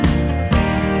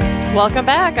Welcome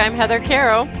back. I'm Heather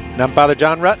Caro. And I'm Father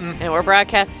John Rutten. And we're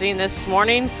broadcasting this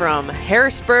morning from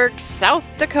Harrisburg,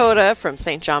 South Dakota, from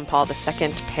St. John Paul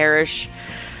II Parish.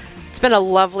 It's been a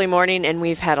lovely morning, and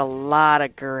we've had a lot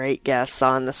of great guests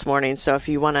on this morning. So if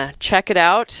you want to check it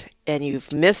out and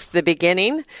you've missed the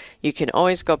beginning, you can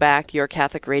always go back,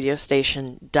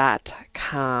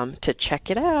 yourcatholicradiostation.com, to check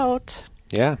it out.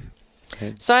 Yeah.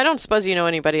 So I don't suppose you know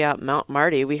anybody out Mount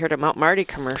Marty. We heard a Mount Marty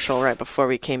commercial right before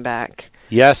we came back.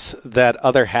 Yes, that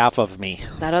other half of me.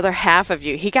 That other half of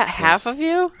you. He got half of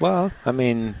you? Well, I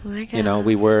mean,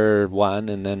 we were one,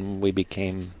 and then we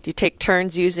became. Do you take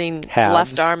turns using halves.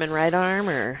 Left arm and right arm,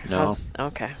 or no?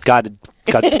 Okay. God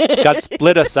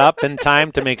split us up in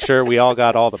time to make sure we all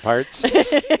got all the parts.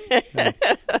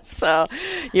 So,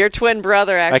 your twin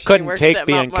brother actually. I couldn't works take at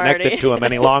being Mount Marty. connected to him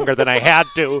any longer than I had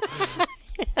to.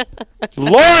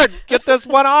 Lord, get this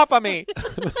one off of me.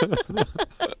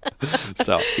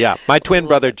 So, yeah, my twin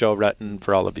brother, Joe Rutten,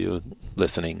 for all of you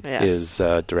listening, is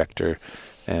director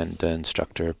and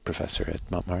instructor, professor at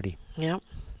Mount Marty. Yep.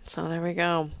 So there we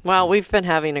go. Well, we've been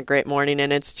having a great morning,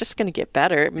 and it's just going to get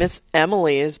better. Miss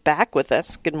Emily is back with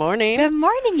us. Good morning. Good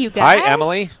morning, you guys. Hi,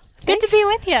 Emily. Good to be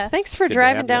with you. Thanks for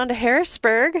driving down to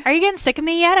Harrisburg. Are you getting sick of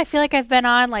me yet? I feel like I've been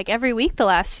on like every week the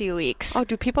last few weeks. Oh,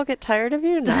 do people get tired of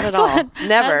you? Not at all.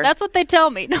 Never. That's what they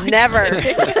tell me. No, never.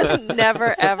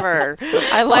 Never, ever.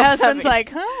 I love my husband's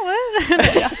like, huh,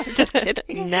 what? No, just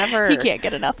kidding. Never. He can't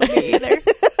get enough of me either.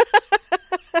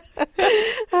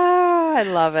 Oh, I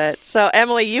love it. So,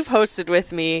 Emily, you've hosted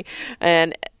with me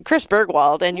and Chris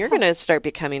Bergwald, and you're going to start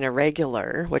becoming a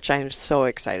regular, which I'm so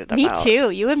excited about. Me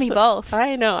too. You and me both.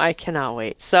 I know. I cannot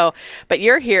wait. So, but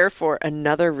you're here for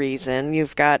another reason.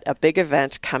 You've got a big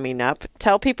event coming up.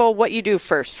 Tell people what you do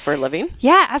first for a living.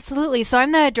 Yeah, absolutely. So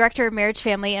I'm the Director of Marriage,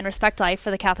 Family, and Respect Life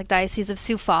for the Catholic Diocese of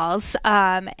Sioux Falls.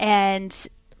 And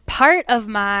part of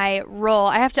my role,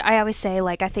 I always say,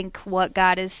 like, I think what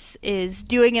God is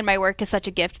doing in my work is such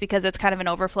a gift because it's kind of an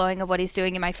overflowing of what he's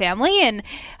doing in my family and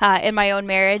in my own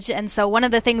marriage. And so one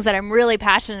of the things that I'm really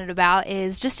passionate about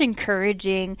is just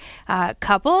encouraging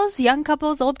couples, young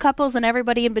couples, old couples, and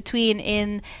everybody in between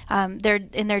in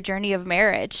their journey of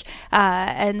marriage.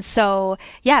 And so,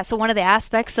 so one of the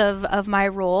aspects of my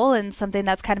role and something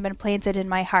that's kind of been planted in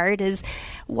my heart is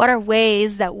what are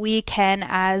ways that we can,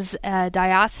 as a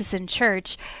diocesan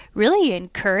church, really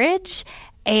encourage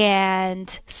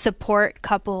and support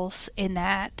couples in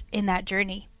that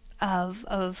journey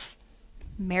of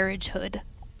marriagehood.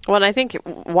 Well, and I think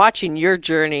watching your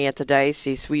journey at the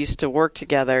diocese, we used to work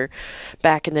together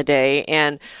back in the day,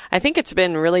 and I think it's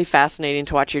been really fascinating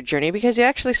to watch your journey because you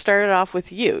actually started off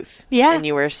with youth. Yeah. And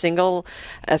you were a single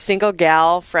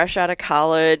gal, fresh out of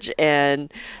college,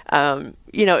 and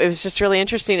it was just really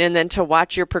interesting. And then to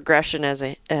watch your progression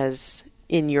as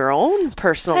in your own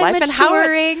personal life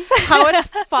maturing. And how it's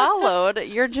followed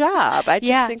your job. I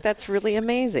just think that's really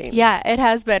amazing. Yeah, it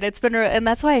has been. It's been, and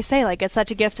that's why I say, like, it's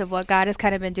such a gift of what God has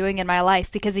kind of been doing in my life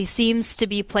because he seems to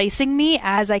be placing me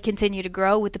as I continue to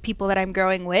grow with the people that I'm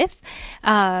growing with.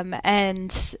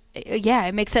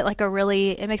 It makes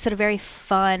it a very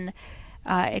fun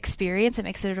experience. It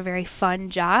makes it a very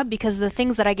fun job because the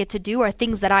things that I get to do are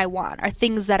things that I want, are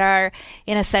things that are,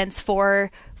 in a sense,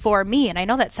 for me. And I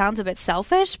know that sounds a bit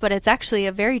selfish, but it's actually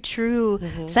a very true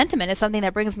sentiment. It's something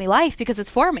that brings me life because it's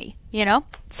for me,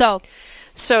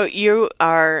 So you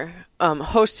are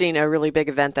hosting a really big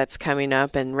event that's coming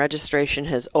up, and registration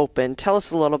has opened. Tell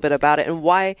us a little bit about it and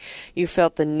why you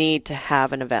felt the need to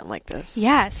have an event like this.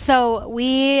 Yeah, so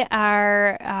we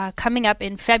are coming up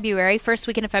in February, first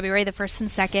weekend of February, the 1st and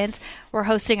 2nd. We're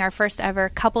hosting our first ever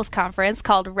couples conference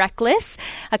called Reckless,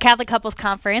 a Catholic couples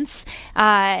conference.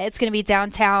 It's going to be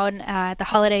downtown at the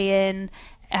Holiday Inn,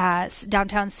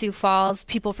 downtown Sioux Falls,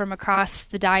 people from across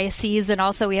the diocese, and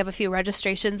also we have a few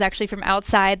registrations actually from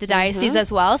outside the diocese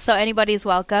as well, so anybody's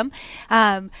welcome.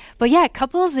 But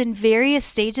couples in various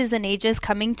stages and ages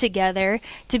coming together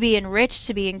to be enriched,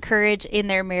 to be encouraged in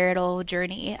their marital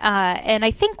journey. And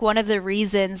I think one of the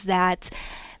reasons that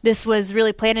this was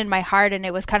really planted in my heart and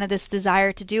it was kind of this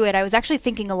desire to do it, I was actually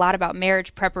thinking a lot about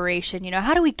marriage preparation.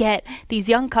 How do we get these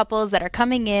young couples that are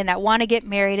coming in that want to get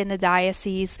married in the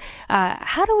diocese,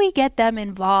 how do we get them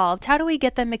involved? How do we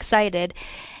get them excited?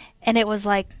 And it was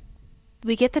like,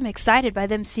 we get them excited by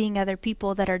them seeing other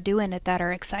people that are doing it that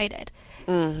are excited.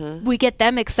 Mm-hmm. We get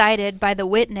them excited by the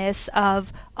witness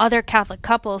of other Catholic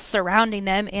couples surrounding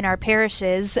them in our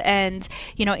parishes and,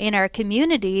 in our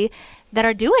community that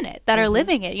are doing it, that are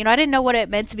living it. I didn't know what it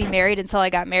meant to be married until I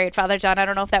got married. Father John, I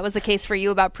don't know if that was the case for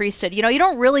you about priesthood. You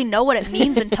don't really know what it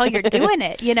means until you're doing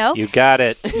it, You got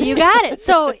it. You got it.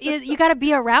 So you got to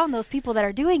be around those people that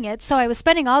are doing it. So I was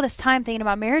spending all this time thinking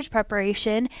about marriage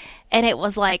preparation, and it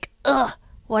was like,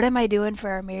 what am I doing for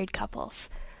our married couples?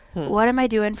 What am I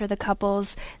doing for the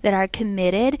couples that are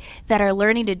committed, that are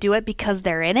learning to do it because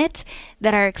they're in it,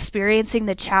 that are experiencing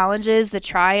the challenges, the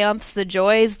triumphs, the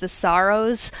joys, the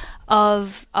sorrows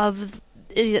of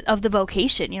the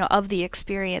vocation, of the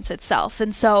experience itself.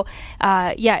 And so,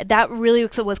 that really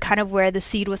was kind of where the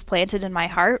seed was planted in my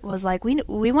heart, was like,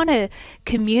 we want to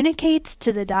communicate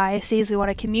to the diocese, we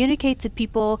want to communicate to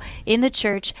people in the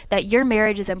church that your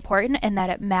marriage is important and that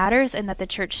it matters and that the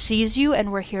church sees you,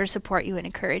 and we're here to support you and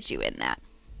encourage you in that.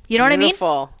 You know Beautiful.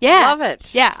 What I mean? Yeah. Love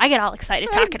it. Yeah, I get all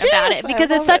excited talking about it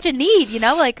because it's such a need,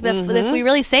 like if we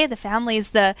really say the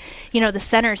family's the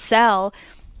center cell,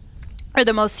 or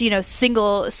the most,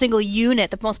 single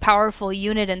unit, the most powerful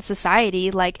unit in society,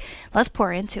 like, let's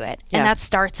pour into it. And that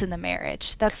starts in the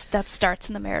marriage. That starts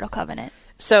in the marital covenant.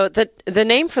 So the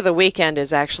name for the weekend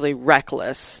is actually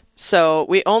Reckless. So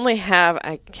we only have,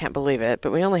 I can't believe it,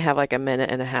 but we only have like a minute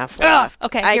and a half left.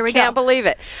 Okay, here we go. I can't believe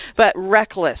it. But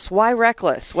Reckless. Why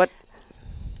Reckless? What?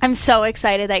 I'm so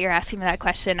excited that you're asking me that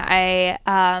question.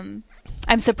 I'm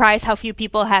surprised how few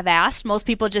people have asked. Most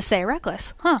people just say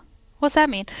reckless. What's that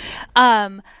mean?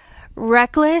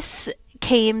 Reckless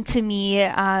came to me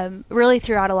really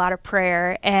throughout a lot of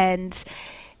prayer, and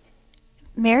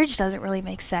marriage doesn't really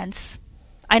make sense.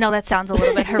 I know that sounds a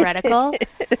little bit heretical,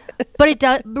 but it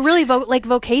does really.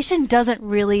 Vocation doesn't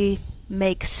really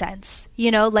make sense.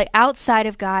 Like outside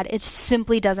of God, it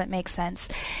simply doesn't make sense.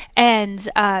 And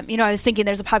I was thinking,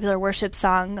 there's a popular worship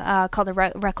song called "The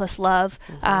Reckless Love."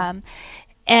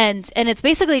 And it's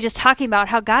basically just talking about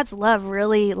how God's love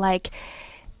really,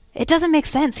 it doesn't make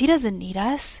sense. He doesn't need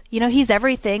us. He's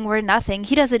everything. We're nothing.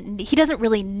 He doesn't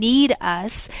really need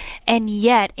us. And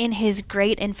yet, in his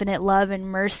great infinite love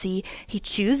and mercy, he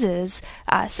chooses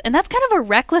us. And that's kind of a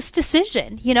reckless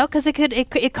decision, because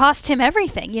it cost him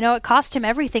everything. It cost him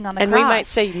everything on the cross. And we might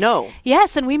say no.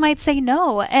 Yes, and we might say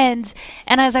no. And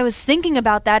as I was thinking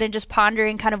about that and just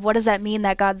pondering kind of what does that mean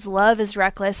that God's love is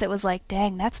reckless, it was like,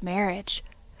 dang, that's marriage.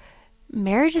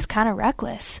 Marriage is kind of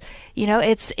reckless.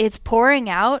 It's pouring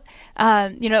out, I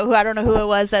don't know who it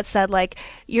was that said,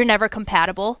 you're never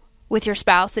compatible with your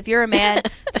spouse. If you're a man,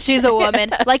 she's a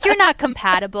woman, you're not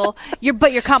compatible,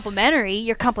 but you're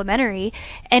complementary.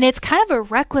 And it's kind of a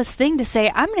reckless thing to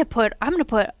say, I'm going to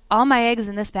put all my eggs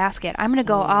in this basket. I'm going to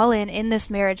go all in this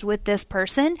marriage with this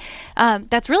person.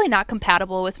 That's really not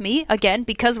compatible with me, again,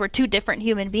 because we're two different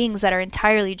human beings that are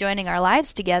entirely joining our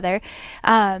lives together.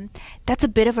 That's a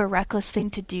bit of a reckless thing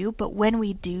to do. But when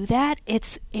we do that,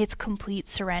 it's complete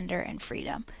surrender and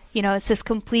freedom. It's this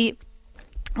complete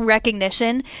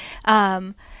recognition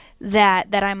that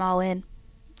I'm all in.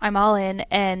 I'm all in.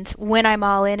 And when I'm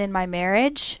all in my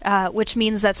marriage, which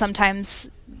means that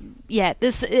sometimes,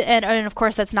 and of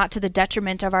course that's not to the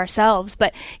detriment of ourselves,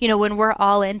 but when we're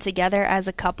all in together as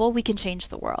a couple, we can change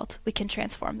the world. We can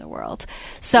transform the world.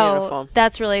 So Beautiful.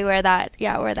 That's really where that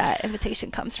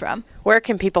invitation comes from. Where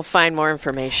can people find more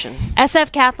information?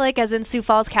 SF Catholic, as in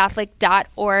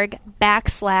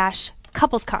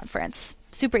SiouxFallsCatholic.org/couples conference.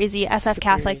 Super easy,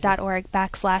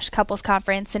 sfcatholic.org/couples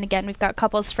conference. And again, we've got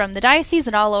couples from the diocese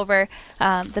and all over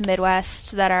the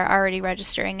Midwest that are already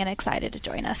registering and excited to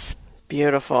join us.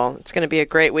 Beautiful. It's going to be a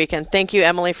great weekend. Thank you,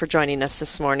 Emily, for joining us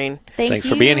this morning. Thanks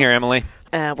for being here, Emily.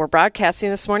 We're broadcasting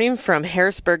this morning from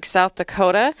Harrisburg, South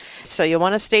Dakota. So you'll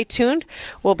want to stay tuned.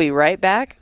 We'll be right back